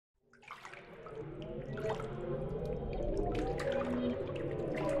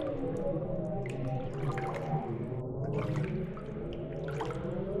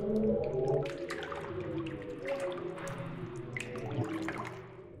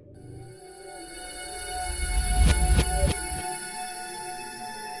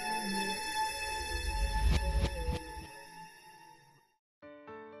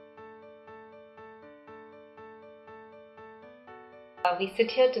We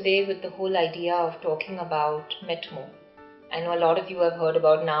sit here today with the whole idea of talking about METMO. I know a lot of you have heard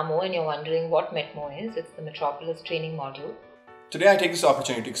about NAMO and you're wondering what METMO is. It's the Metropolise training module. Today I take this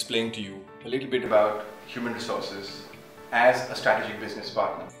opportunity to explain to you a little bit about human resources as a strategic business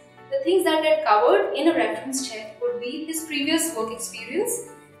partner. The things that get covered in a reference check would be his previous work experience.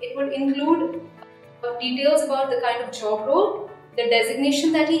 It would include details about the kind of job role, the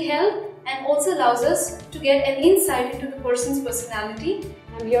designation that he held, and also allows us to get an insight into the person's personality.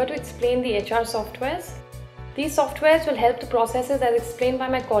 I'm here to explain the HR softwares. These softwares will help the processes as explained by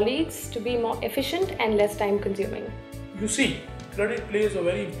my colleagues to be more efficient and less time consuming. You see, credit plays a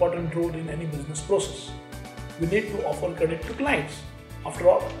very important role in any business process. We need to offer credit to clients. After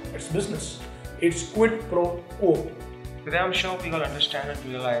all, it's business. It's quid pro quo. Today I'm sure we all understand and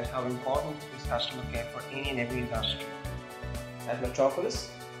realize how important is customer care for any and every industry. At Metropolise,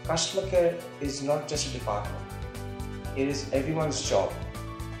 customer care is not just a department. It is everyone's job.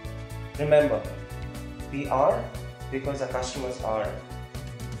 Remember, we are because our customers are.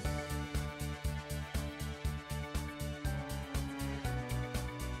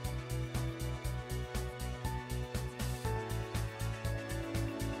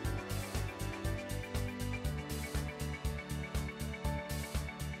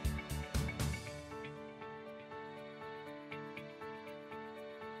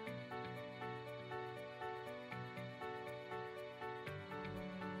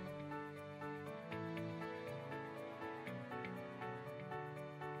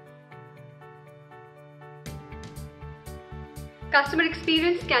 Customer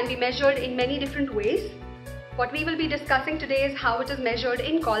experience can be measured in many different ways. What we will be discussing today is how it is measured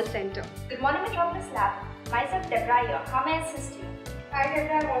in call center. Good morning, Metropolise Lab. Myself, Debra here. How may I assist you? Hi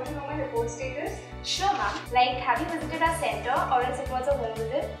Debra, I want to know my report status. Sure, ma'am. Like, have you visited our center or else it was a home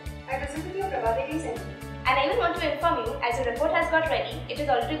visit? I visited your Prabhadevi center. And I even want to inform you, as your report has got ready, it is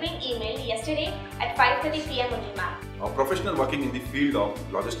already being emailed yesterday at 5:30 PM only, ma'am. A professional working in the field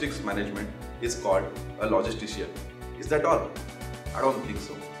of logistics management is called a logistician. Is that all? I don't think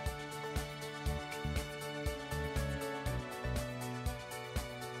so.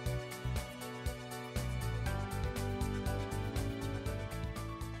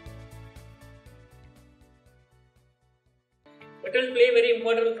 Materials play a very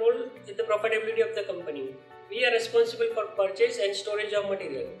important role in the profitability of the company. We are responsible for purchase and storage of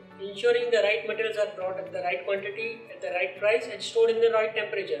material, ensuring the right materials are brought at the right quantity, at the right price and stored in the right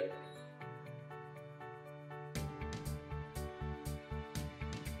temperature.